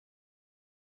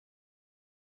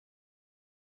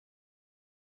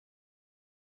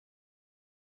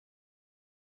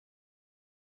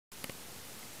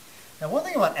Now, one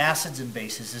thing about acids and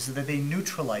bases is that they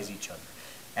neutralize each other.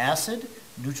 Acid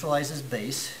neutralizes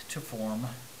base to form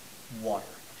water.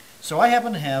 So I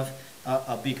happen to have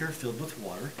a beaker filled with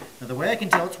water. Now, the way I can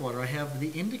tell it's water, I have the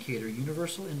indicator,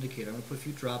 universal indicator. I'm going to put a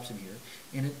few drops in here,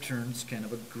 and it turns kind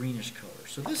of a greenish color.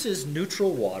 So this is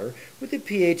neutral water with a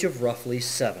pH of roughly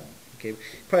 7. Okay,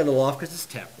 probably a little off because it's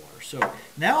tap water. So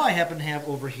now I happen to have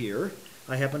over here,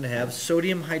 I happen to have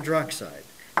sodium hydroxide.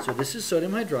 So this is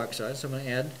sodium hydroxide, so I'm going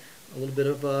to add a little bit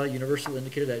of universal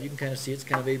indicator that you can kind of see it's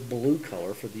kind of a blue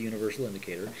color for the universal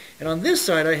indicator. And on this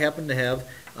side I happen to have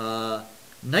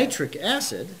nitric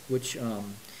acid, which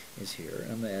is here.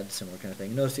 I'm going to add a similar kind of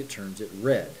thing. Notice it turns it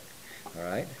red. All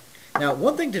right. Now,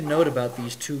 one thing to note about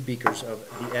these two beakers of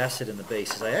the acid and the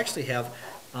base is I actually have,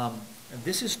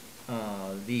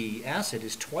 the acid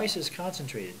is twice as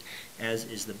concentrated as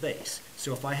is the base.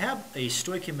 So if I have a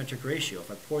stoichiometric ratio,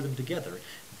 if I pour them together,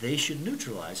 they should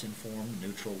neutralize and form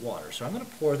neutral water. So I'm going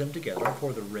to pour them together. I'll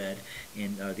pour the red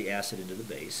and the acid into the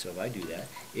base. So if I do that,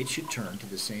 it should turn to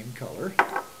the same color.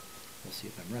 We'll see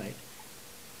if I'm right.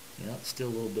 Yeah, it's still a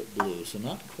little bit blue, so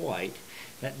not quite.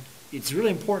 It's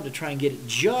really important to try and get it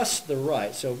just the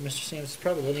right. So Mr. Sams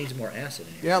probably needs more acid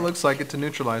in here. Yeah, it looks like it to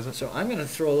neutralize it. So I'm going to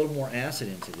throw a little more acid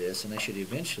into this, and I should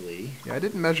eventually... Yeah, I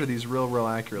didn't measure these real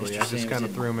accurately. I just kind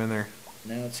of threw them in there.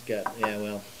 Now it's got... Yeah,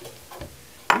 well,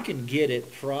 you can get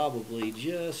it probably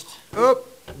just... Oh!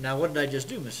 Now what did I just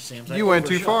do, Mr. Sams? You went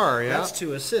too far, yeah. That's too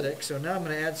acidic, so now I'm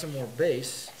going to add some more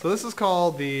base. So this is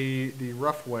called the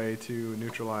rough way to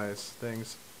neutralize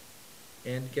things.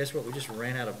 And guess what? We just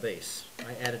ran out of base.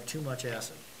 I added too much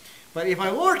acid. But if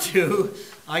I were to,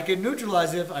 I could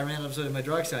neutralize it if I ran out of sodium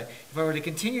hydroxide. If I were to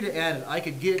continue to add it, I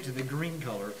could get it to the green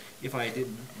color if I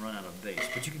didn't run out of base.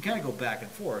 But you can kind of go back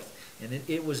and forth. And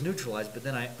it was neutralized, but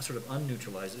then I sort of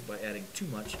unneutralized it by adding too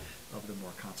much of the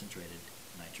more concentrated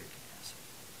nitric acid.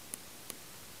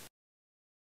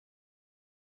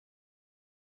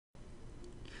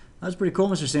 That's pretty cool,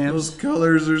 Mr. Sams. Those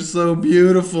colors are so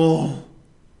beautiful.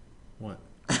 What?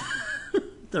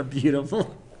 They're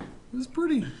beautiful. It was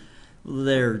pretty.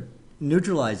 They're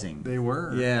neutralizing. They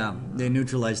were. Yeah, they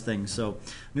neutralize things. So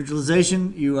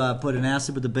neutralization, you put an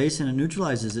acid with the base and it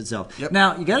neutralizes itself. Yep.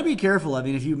 Now, you got to be careful. I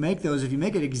mean, if you make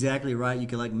it exactly right, you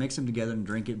can like mix them together and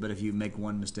drink it. But if you make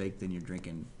one mistake, then you're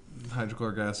drinking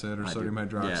hydrochloric acid or sodium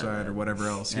hydroxide or whatever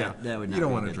else. Yeah, that would not you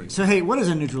don't be want to good. drink. So hey, what is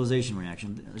a neutralization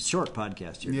reaction? A short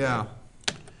podcast here. Yeah.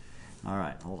 All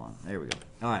right, hold on. There we go.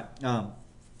 All right.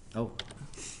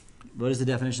 What is the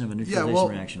definition of a neutralization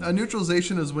reaction? A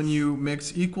neutralization is when you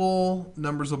mix equal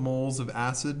numbers of moles of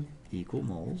acid. Equal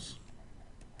moles.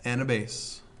 And a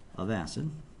base. Of acid.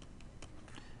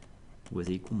 With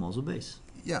equal moles of base.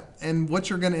 Yeah, and what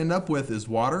you're going to end up with is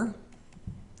water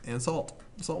and salt.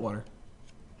 Salt water.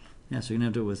 Yeah, so you're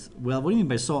going to end up with, well, what do you mean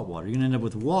by salt water? You're going to end up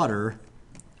with water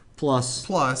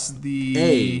plus the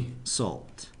A salt.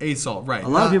 A salt, right. A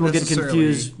lot of people get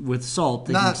confused with salt,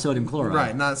 thinking sodium chloride.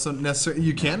 Right, not so necessarily.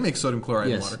 You can make sodium chloride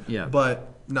in water,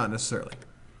 but not necessarily.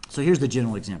 So here's the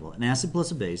general example. An acid plus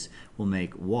a base will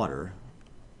make water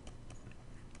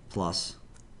plus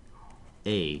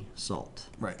A salt.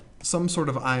 Right. Some sort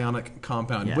of ionic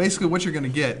compound. Yeah. Basically, what you're going to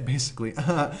get,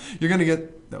 you're going to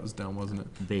get, that was dumb, wasn't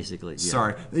it? Basically, yeah.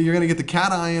 Sorry. You're going to get the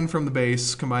cation from the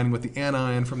base combining with the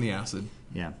anion from the acid.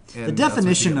 Yeah. The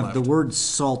definition of the word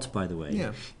salt, by the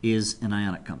way, is an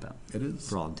ionic compound. It is.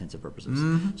 For all intents and purposes.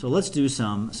 So let's do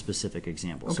some specific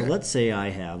examples. Okay. So let's say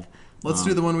I have... Let's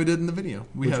do the one we did in the video.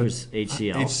 Which was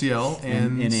HCl. HCl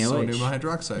and NaOH. sodium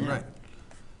hydroxide, right.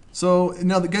 So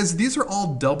now, guys, these are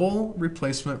all double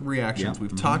replacement reactions.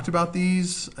 We've talked about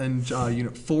these in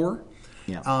Unit 4.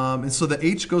 Yeah. And so the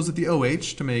H goes with the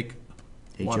OH to make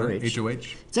water, HOH.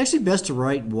 It's actually best to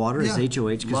write water as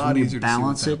HOH because when you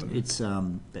balance it, it's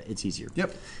easier.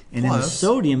 Yep. And then the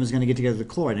sodium is going to get together with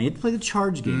the chloride. Now you have to play the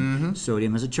charge game.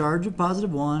 Sodium has a charge of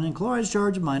 +1 and chloride has a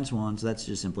charge of -1, so that's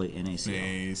just simply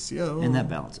NaCl. NaCl. And that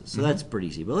balances. So that's pretty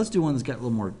easy. But let's do one that's got a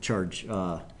little more charge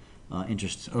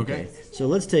interest. Okay. So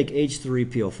let's take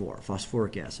H3PO4,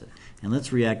 phosphoric acid, and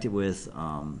let's react it with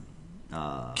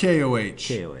KOH.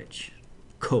 KOH.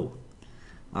 Co.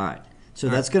 All right. So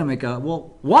that's going to make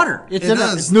water.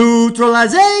 It's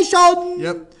neutralization.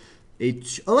 Yep.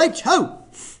 HOH. Ho.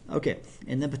 Okay.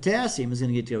 And then potassium is going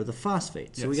to get together with the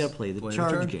phosphate. So we got to play the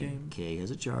charge game. K has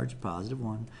a charge,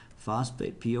 +1.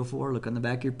 Phosphate, PO4. Look on the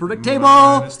back of your periodic table.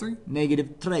 -3.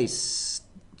 -3.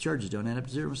 Charges don't add up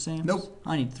to 0, Sam. Nope.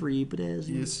 I need 3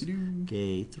 potassium. Yes, you do.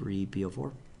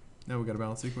 K3PO4. Now we got to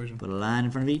balance the equation. Put a line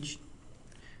in front of each.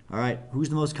 All right, who's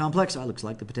the most complex? Oh, looks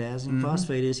like the potassium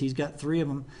phosphate is. He's got 3 of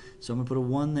them, so I'm going to put a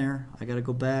 1 there. I got to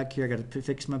go back here. I got to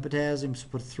fix my potassium, so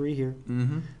put a 3 here.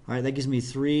 All right, that gives me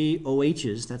 3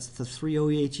 OHs. That's the 3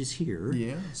 OHs here.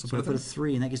 Yeah, so I put a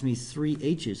 3, and that gives me 3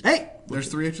 H's. Hey! There's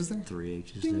 3 H's there? 3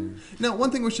 H's Ding. there. Now,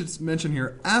 one thing we should mention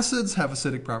here, acids have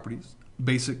acidic properties.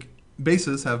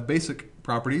 Bases have basic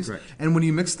properties. Correct. And when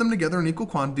you mix them together in equal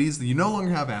quantities, you no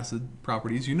longer have acid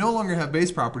properties. You no longer have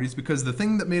base properties because the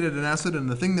thing that made it an acid and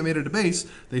the thing that made it a base,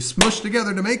 they smushed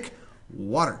together to make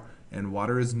water. And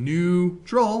water is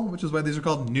neutral, which is why these are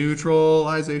called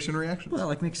neutralization reactions. Well,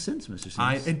 that makes sense, Mr.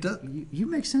 Sims. It does. You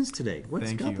make sense today. What's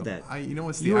Thank up you. with that? You know,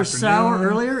 it's the You were afternoon. sour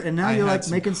earlier, and now you're had like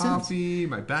some making coffee. sense.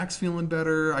 My back's feeling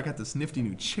better. I got this nifty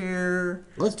new chair.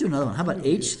 Let's do another one. How about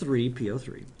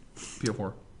H3PO3?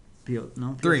 PO4.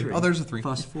 No, 3. PO3. Oh, there's a 3.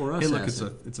 Phosphorus Hey, look,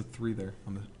 acid. it's a 3 there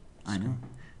on the. I know.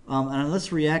 And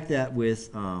let's react that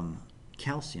with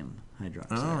calcium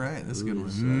hydroxide. All right, that's a good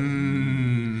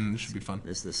one. This should be fun.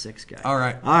 This is the 6 guy. All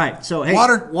right. All right. So hey,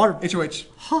 water. Water. HOH.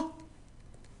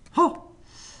 Huh.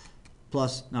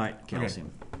 Plus, all right,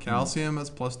 calcium. Okay. Calcium has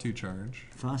 +2 charge.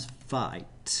 Phosphite.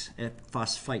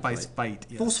 Phosphite. Phosphite.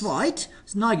 Yes. Phosphite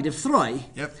is -3.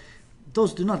 Yep.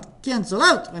 Those do not cancel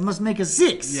out. I must make a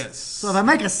 6. Yes. So if I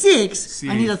make a 6,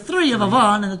 I need a 3 of a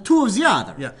one and a 2 of the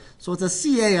other. Yeah. So it's a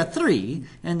Ca a 3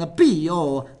 and a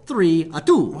PO3 a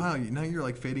 2. Wow, now you're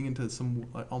like fading into some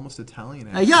almost Italian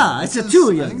accent. Yeah, it's a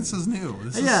 2. I think this is new.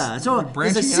 So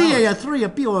it's a Ca a 3, a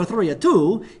PO3 a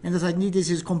 2, and this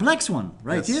is complex one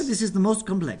right here. This is the most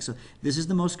complex. So this is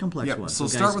the most complex one. So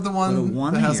guys, start with the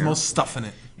one that has here. most stuff in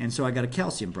it. And so I got a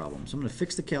calcium problem. So I'm going to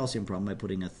fix the calcium problem by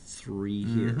putting a 3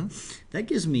 here. That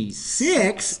gives me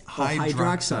 6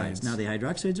 hydroxides. Now the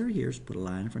hydroxides are here, so put a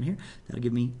line in front here. That'll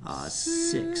give me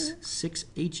 6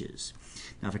 H's.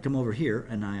 Now if I come over here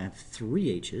and I have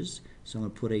 3 H's, so I'm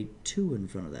going to put a 2 in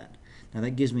front of that. Now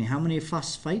that gives me how many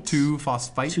phosphites? 2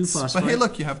 phosphites. 2 phosphites. But hey,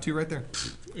 look, you have 2 right there.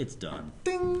 It's done.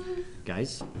 Ding.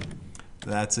 Guys,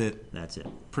 that's it. that's it.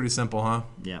 Pretty simple, huh?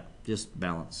 Yeah, just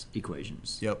balance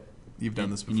equations. Yep. You've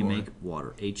done this before. And you make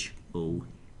water.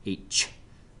 HOH.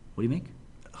 What do you make?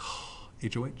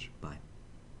 HOH. Bye.